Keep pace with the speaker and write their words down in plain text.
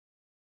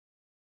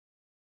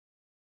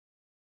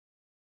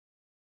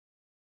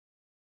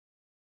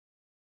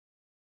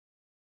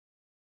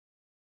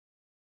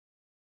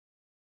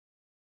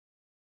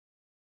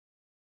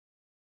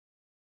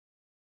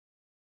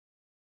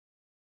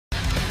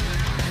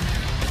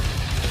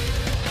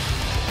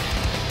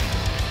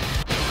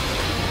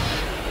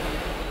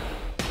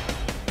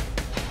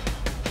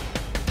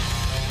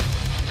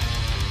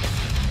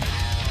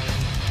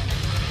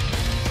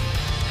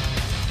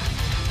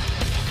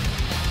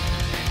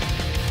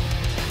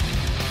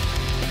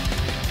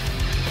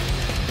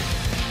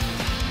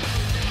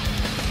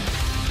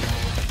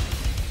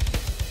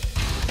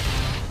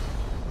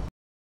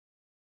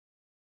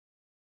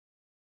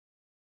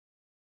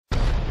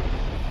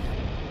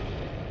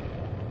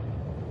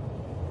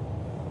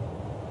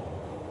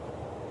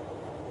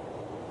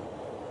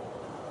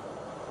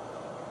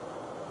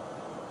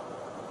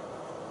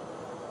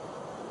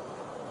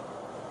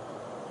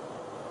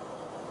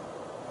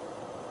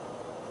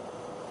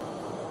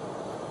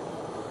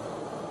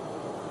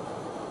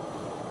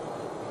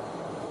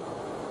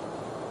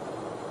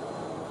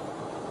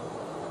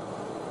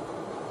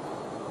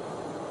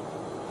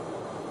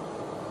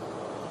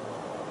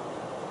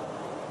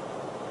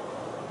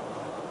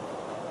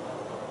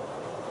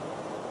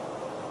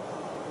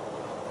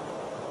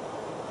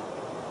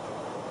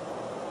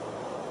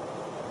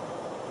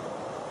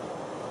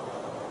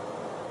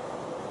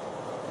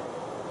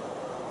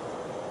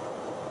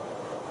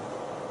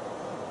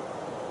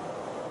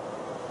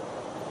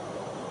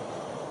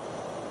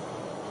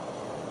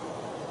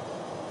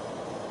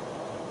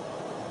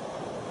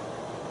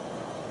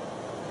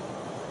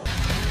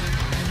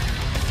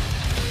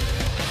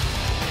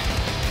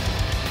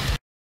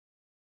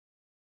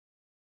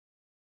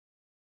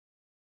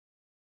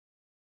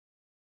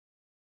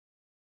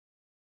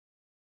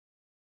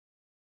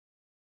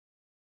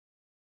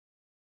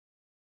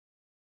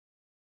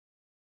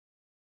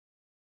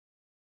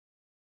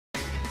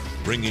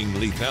bringing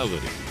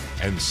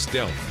lethality and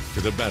stealth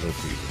to the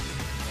battlefield.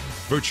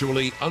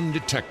 Virtually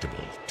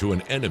undetectable to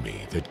an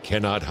enemy that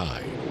cannot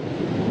hide.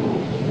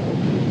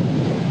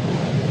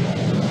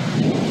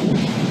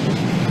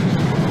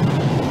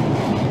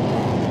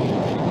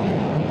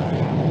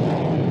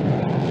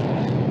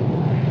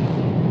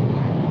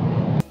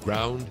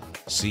 Ground,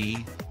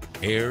 sea,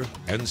 air,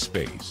 and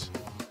space.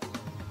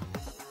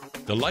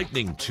 The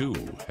Lightning II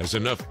has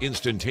enough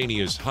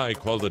instantaneous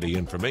high-quality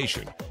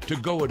information to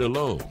go it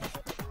alone,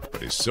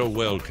 but is so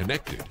well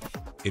connected,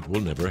 it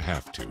will never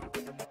have to.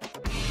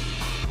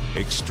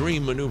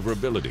 Extreme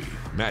maneuverability,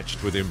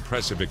 matched with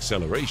impressive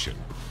acceleration,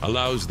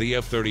 allows the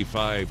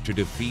F-35 to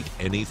defeat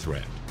any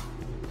threat.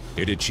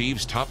 It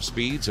achieves top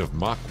speeds of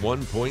Mach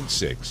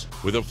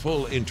 1.6 with a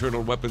full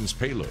internal weapons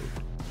payload,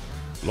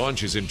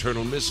 launches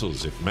internal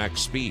missiles at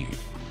max speed,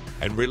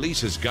 and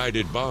releases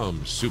guided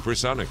bombs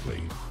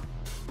supersonically.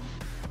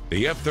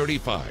 The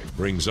F-35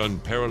 brings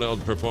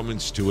unparalleled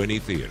performance to any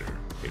theater,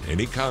 in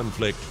any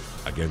conflict,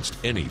 against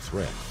any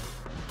threat.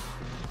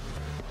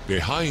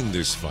 Behind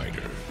this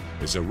fighter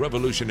is a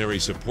revolutionary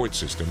support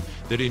system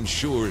that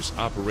ensures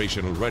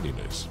operational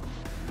readiness.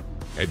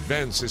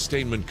 Advanced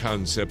sustainment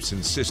concepts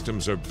and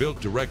systems are built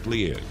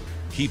directly in,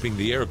 keeping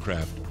the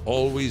aircraft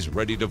always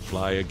ready to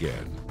fly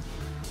again.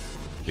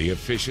 The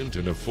efficient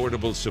and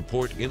affordable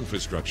support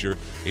infrastructure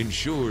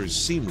ensures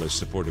seamless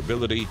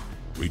supportability,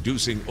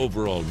 reducing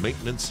overall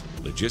maintenance,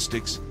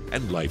 logistics,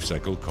 and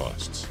lifecycle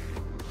costs.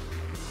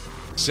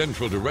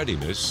 Central to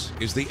readiness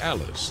is the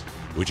ALICE,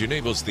 which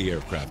enables the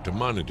aircraft to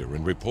monitor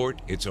and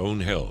report its own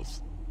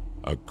health.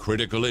 A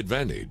critical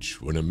advantage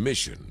when a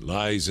mission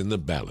lies in the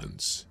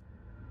balance.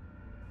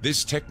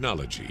 This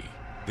technology,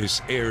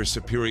 this air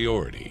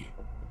superiority,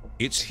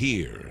 it's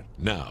here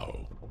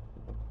now.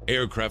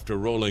 Aircraft are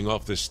rolling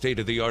off the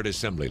state-of-the-art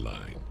assembly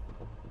line.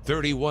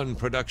 31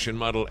 production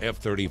model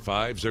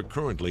F-35s are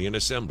currently in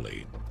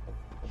assembly.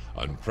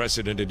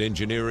 Unprecedented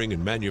engineering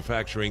and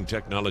manufacturing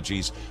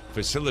technologies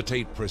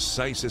facilitate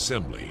precise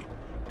assembly,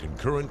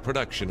 concurrent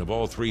production of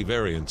all three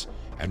variants,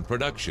 and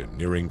production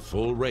nearing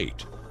full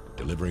rate,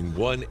 delivering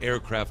one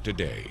aircraft a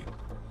day.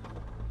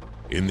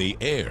 In the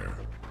air,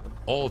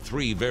 all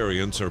three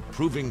variants are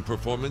proving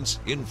performance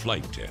in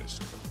flight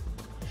test.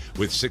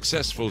 With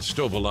successful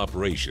STOVL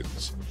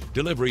operations,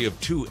 delivery of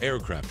 2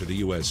 aircraft to the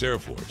U.S. Air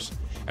Force,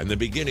 and the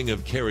beginning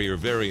of carrier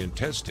variant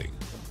testing,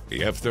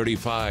 the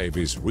F-35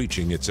 is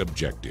reaching its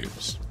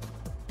objectives.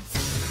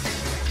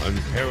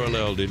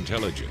 Unparalleled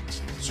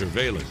intelligence,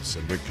 surveillance,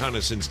 and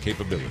reconnaissance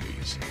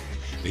capabilities.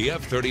 The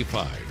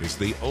F-35 is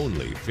the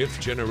only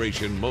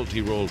 5th-generation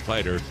multi-role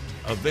fighter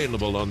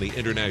available on the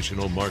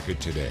international market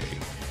today.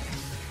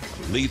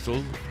 A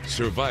lethal,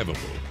 survivable,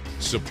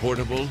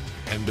 supportable,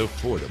 and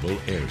affordable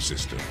air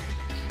system.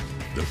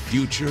 The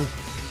future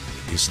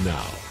is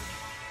now.